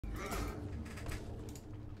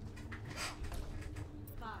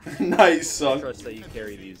Nice, son. I trust that you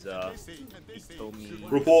carry these,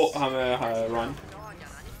 Report, run.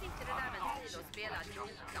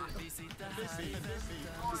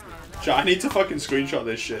 Chat, I need to fucking screenshot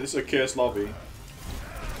this shit. This is a cursed lobby.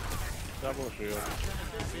 Double shield.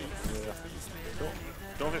 Yeah.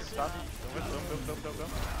 Doomfist stun.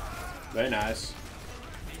 Doomfist. Very nice.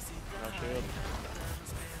 No shield.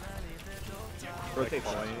 rotate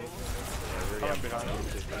behind.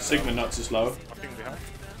 Sigma nuts is low. Fucking behind.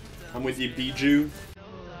 I'm with you, Bijou.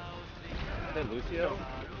 Hey, Lucio.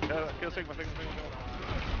 Kill Sigma. Fuck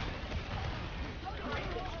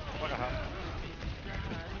a half.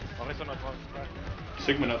 Horizon not wrong.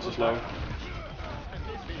 Sigma nuts is low.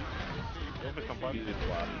 Doomfist combined.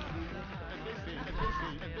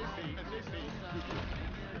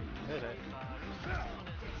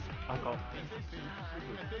 Uncle.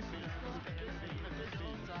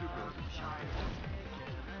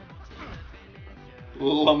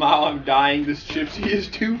 Lamau, I'm dying. This Chipsy is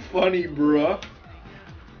too funny, bruh.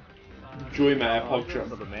 Enjoy my epoch trip.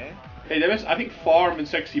 Hey, they missed, I think Farm and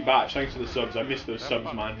Sexy Batch, thanks for the subs. I missed those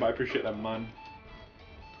subs, man, but I appreciate them, man.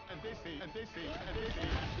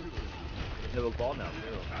 They will ball now,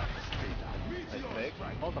 too. Nice pick.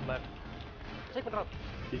 Hold them left. Take it up.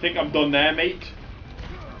 You think I'm done there, mate?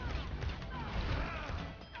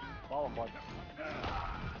 Ball on board.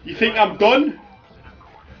 You think I'm done?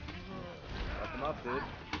 Fuck him up, dude.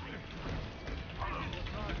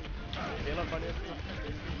 Heal up on you.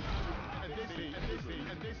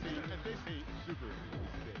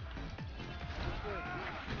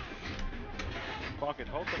 Fuck it,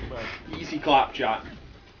 hold them back. Easy clap, chat.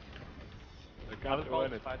 I can't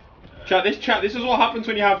win it. Chat, this is what happens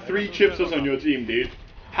when you have 3 Chipsas on your team, dude.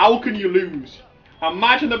 How can you lose?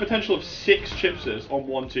 Imagine the potential of 6 Chipsas on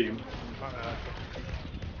one team.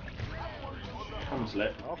 Someone's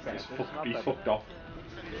lit. Okay, He's fucked off.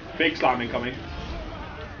 Big slam incoming.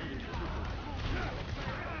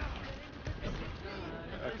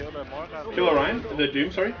 Kill Orion, the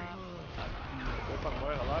Doom, sorry.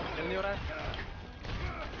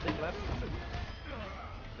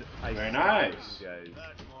 Very nice.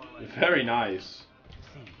 Very nice.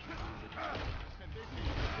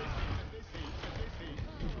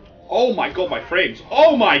 Oh my god, my frames.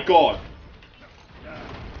 Oh my god.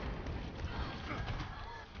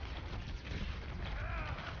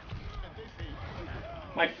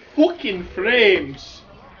 My fucking frames.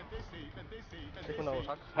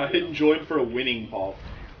 I didn't join for a winning pop.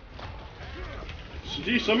 So,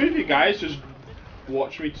 geez, some of you guys just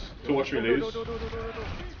watch me to watch me lose. Some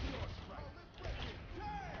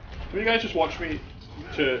of you guys just watch me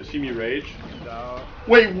to see me rage. No.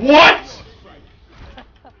 Wait, what?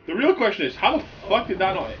 The real question is, how the fuck did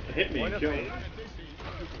that not hit me and kill me?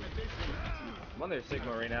 I'm on their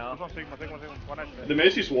Sigma right now. Sigma. The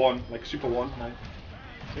Macy's won, like super won. Nice.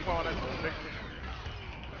 Sigma 1 HP.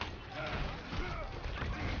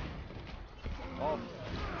 Oh.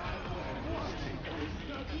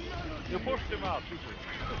 You pushed him out.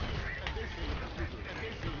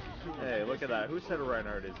 Hey, look at that. Who said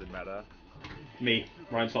Reinhardt is in meta? Me.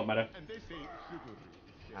 Ryan's not meta.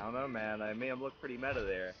 I don't know, man. I may have looked pretty meta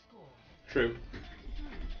there. True.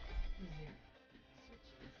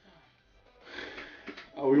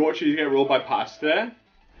 Are we watching you get rolled by Pasta?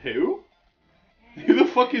 Who? Who the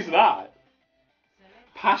fuck is that?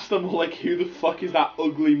 Pasta, more like, who the fuck is that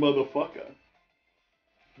ugly motherfucker?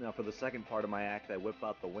 Now, for the second part of my act, I whip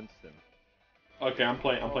out the Winston. Okay, I'm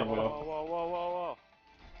playing Widow. Whoa.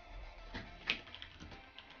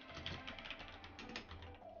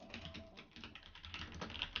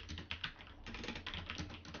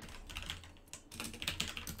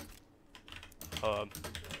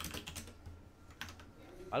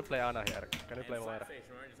 I'll play Ana here. Can you play Moira? Just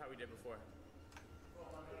how we did before.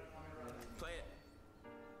 Play it.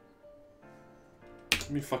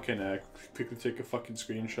 Let me fucking quickly take a fucking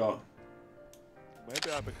screenshot.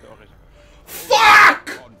 Maybe I picked the origin. Fuck!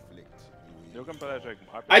 You can play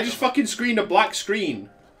Sigma. I just fucking screened a black screen.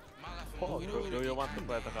 Oh, do you want to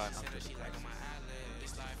play the Reinhardt?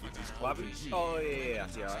 Oh, yeah,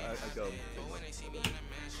 I go.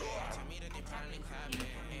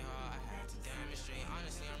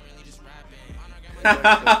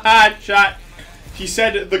 Chat. He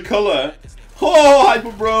said the color. Oh,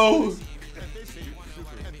 hyper bro.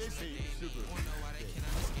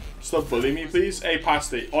 Stop bullying me, please. Hey,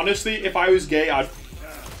 Pasty. Honestly, if I was gay, I'd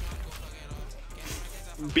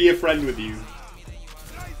be a friend with you.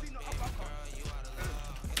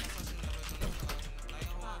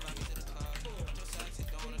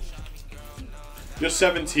 You're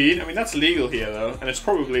 17. I mean, that's legal here, though. And it's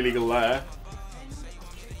probably legal there.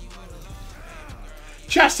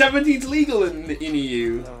 Chat 17's legal in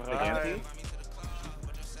EU. Right.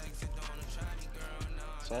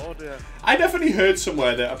 So dear. I definitely heard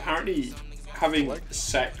somewhere that apparently having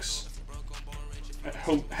sex,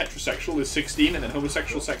 heterosexual is 16 and then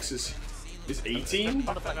homosexual sex is 18.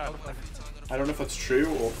 I don't know if that's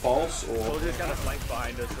true or false or Soldier's got a flank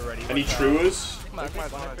behind us already. any truers. I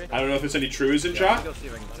don't know if there's any truers in chat. Go see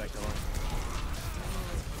if I can protect him.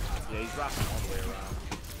 Yeah, he's wrapping all the way around.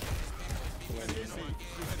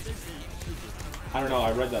 I don't know,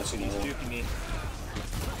 I read that somewhere. He's juking me.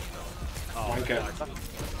 Oh, Wanker. God.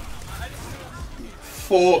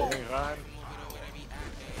 Fuck. Rein.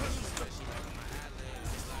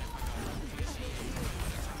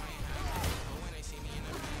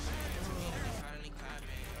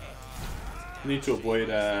 Need to avoid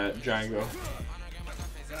Django.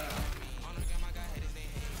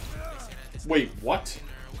 Wait, what?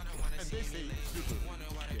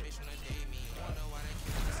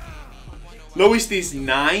 Lowest is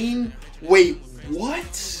 9? Wait,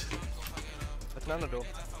 what? Let's none do.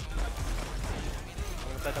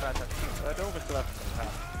 Doomfist left.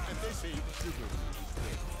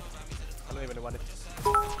 I don't even want it.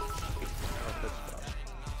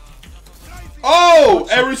 Oh!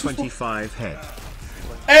 Errors 25 head.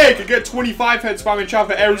 Hey, could get 25 head spamming chat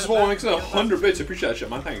for errors for thanks to 100 bits. Appreciate that shit,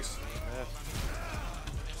 man. Thanks.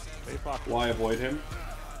 Why avoid him?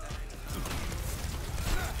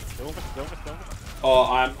 Doomfist. Oh,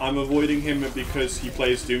 I'm avoiding him because he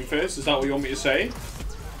plays Doomfist. Is that what you want me to say?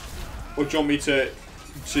 Or do you want me to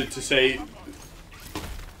say?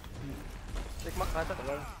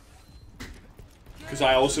 Because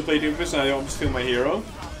I also play Doomfist and I don't just feel my hero.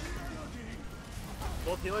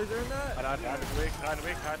 Both healers are in that?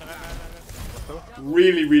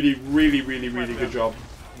 Really good job.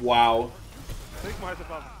 Wow.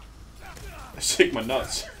 Sigma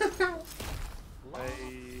nuts.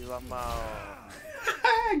 Hey, Lamau.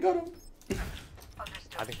 I got him.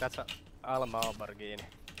 I think that's a Alamo Bargini.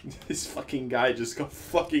 This fucking guy just got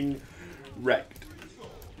fucking wrecked.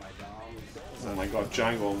 Oh my god,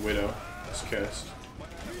 Django and Widow. That's cursed.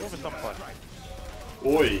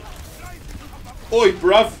 Oi. Oi,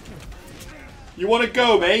 bruv. You wanna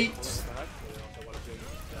go, mate?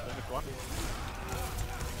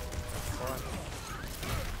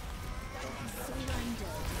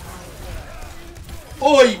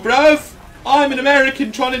 Oi, bruv! I'm an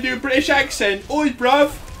American trying to do a British accent. Oi,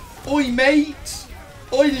 bruv! Oi, mate!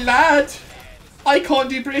 Oi, lad! I can't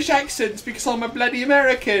do British accents because I'm a bloody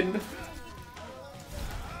American.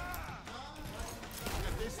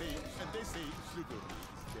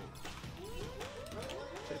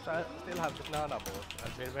 I still have this Nana board.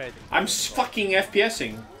 I've been waiting. I'm fucking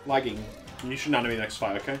FPSing. Lagging. You should nano me next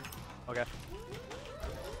fight, okay? Okay.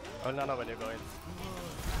 Oh, Nana when you go in.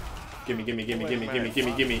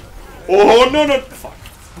 Gimme. Oh, no! Fuck.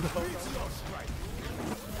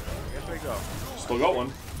 Here we go. Still got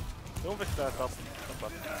one. Doomfist top.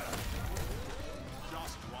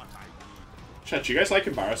 Chat, you guys like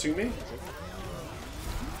embarrassing me?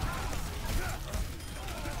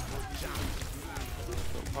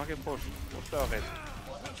 Fucking push. Push the office.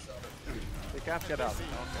 They can't get out.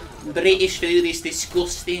 Okay. British food is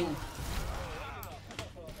disgusting.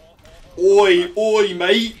 Oi,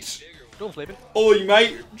 mate. Don't flip it. Oi,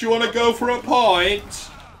 mate. Do you want to go for a pint?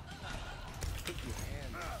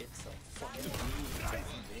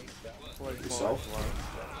 Yourself.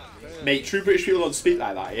 Mate, true British people don't speak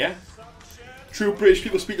like that, yeah? True British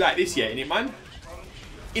people speak like this, yeah, innit, man?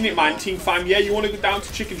 Innit, man, team fam, yeah? You want to go down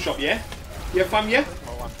to chicken shop, yeah? Yeah, fam, yeah?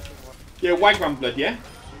 Yeah, Wagwan blood, yeah?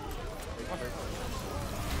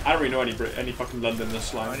 I don't really know any fucking Londoners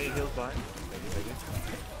slime. I need heals behind.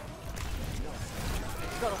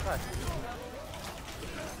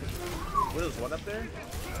 Will's one up there?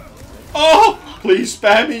 Oh! Please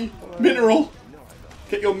spare me! Mineral!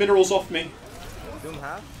 Get your minerals off me. Doom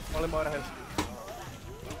half? Only more health.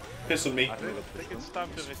 Piss on me. I think it's time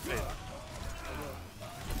to retreat.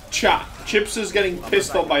 Chat. Chipsa's getting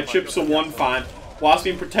pissed on by Chipsa 1 fan, whilst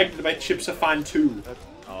being protected by Chipsa fan 2.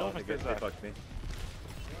 Oh, they fucked me.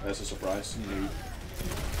 That's a surprise. Noob.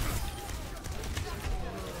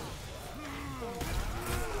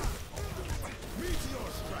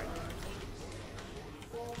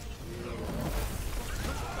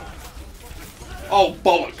 Oh,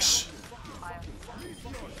 bollocks.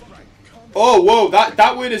 Oh, whoa,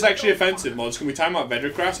 that word is actually offensive, mods. Can we time out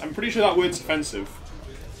Vedricrass? I'm pretty sure that word's offensive.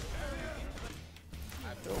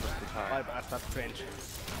 My bad, that's cringe.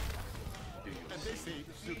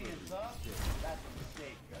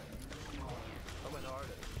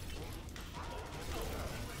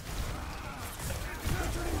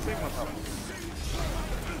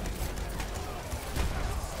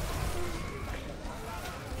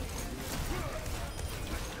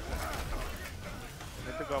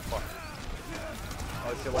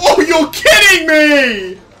 Oh, you're kidding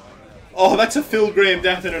me! Oh, that's a Phil Graham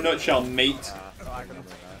death in a nutshell, mate.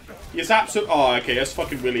 He's absolute. Oh, okay, that's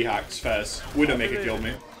fucking Willy hacks, Fez. Widowmaker killed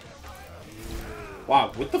me.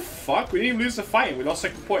 Wow, what the fuck? We didn't even lose the fight. We lost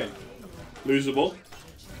second point. Losable.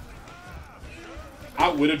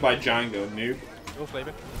 Outwitted by Django, noob. Go,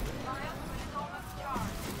 Flavor.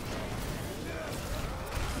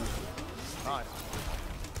 Nice.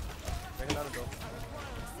 Make another goal.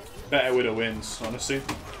 Better Widow wins, honestly.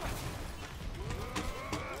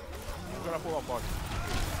 I'm gonna pull up one.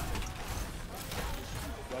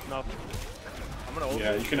 What now? I'm gonna ult.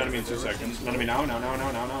 Yeah, you can enemy in 2 seconds. Enemy now,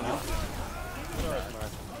 now.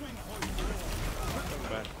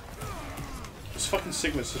 This fucking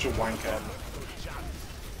Sigma's such a wanker.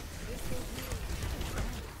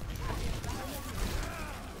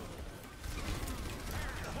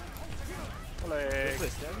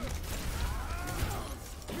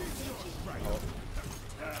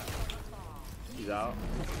 He's out.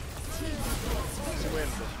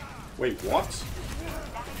 Wait, what?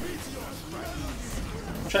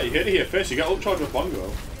 Chat, you hit it here first. You got ult charge with Bongo.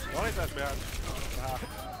 One is that behind.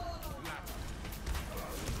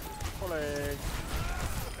 Pulling.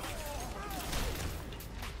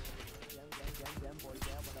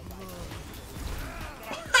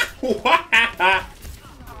 What?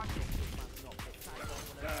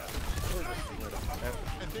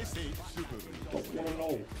 Don't wanna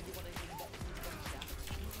know.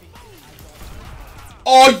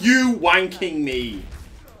 Are you wanking me?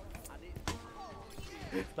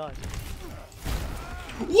 Nice.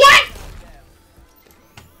 What?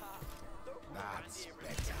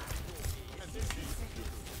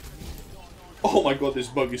 Oh my god, this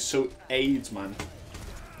bug is so AIDS, man.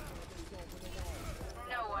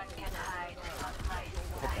 No one can hide from light.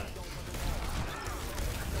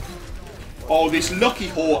 Oh, this lucky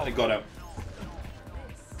whore. I got out.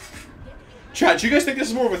 Chat, do you guys think this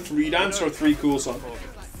is more of a 3 dance or a 3 cool song?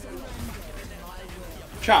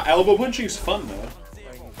 Chat, elbow punching is fun though.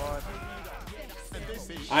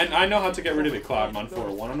 I know how to get rid of it, Cloud Man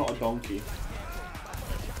 401. I'm not a donkey.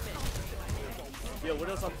 Yo, what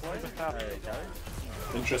else I'm playing?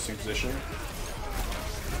 Interesting position.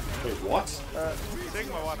 Wait, what?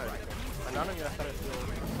 Sigma 1 I don't know how to do.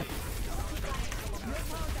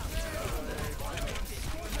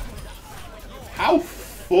 How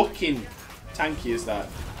fucking tanky is that?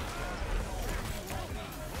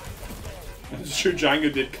 It's true,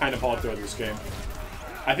 Django did kind of hard throughout this game.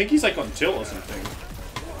 I think he's like on tilt or something.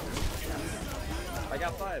 I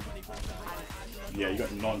got 5. Yeah, you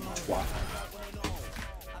got none, twat.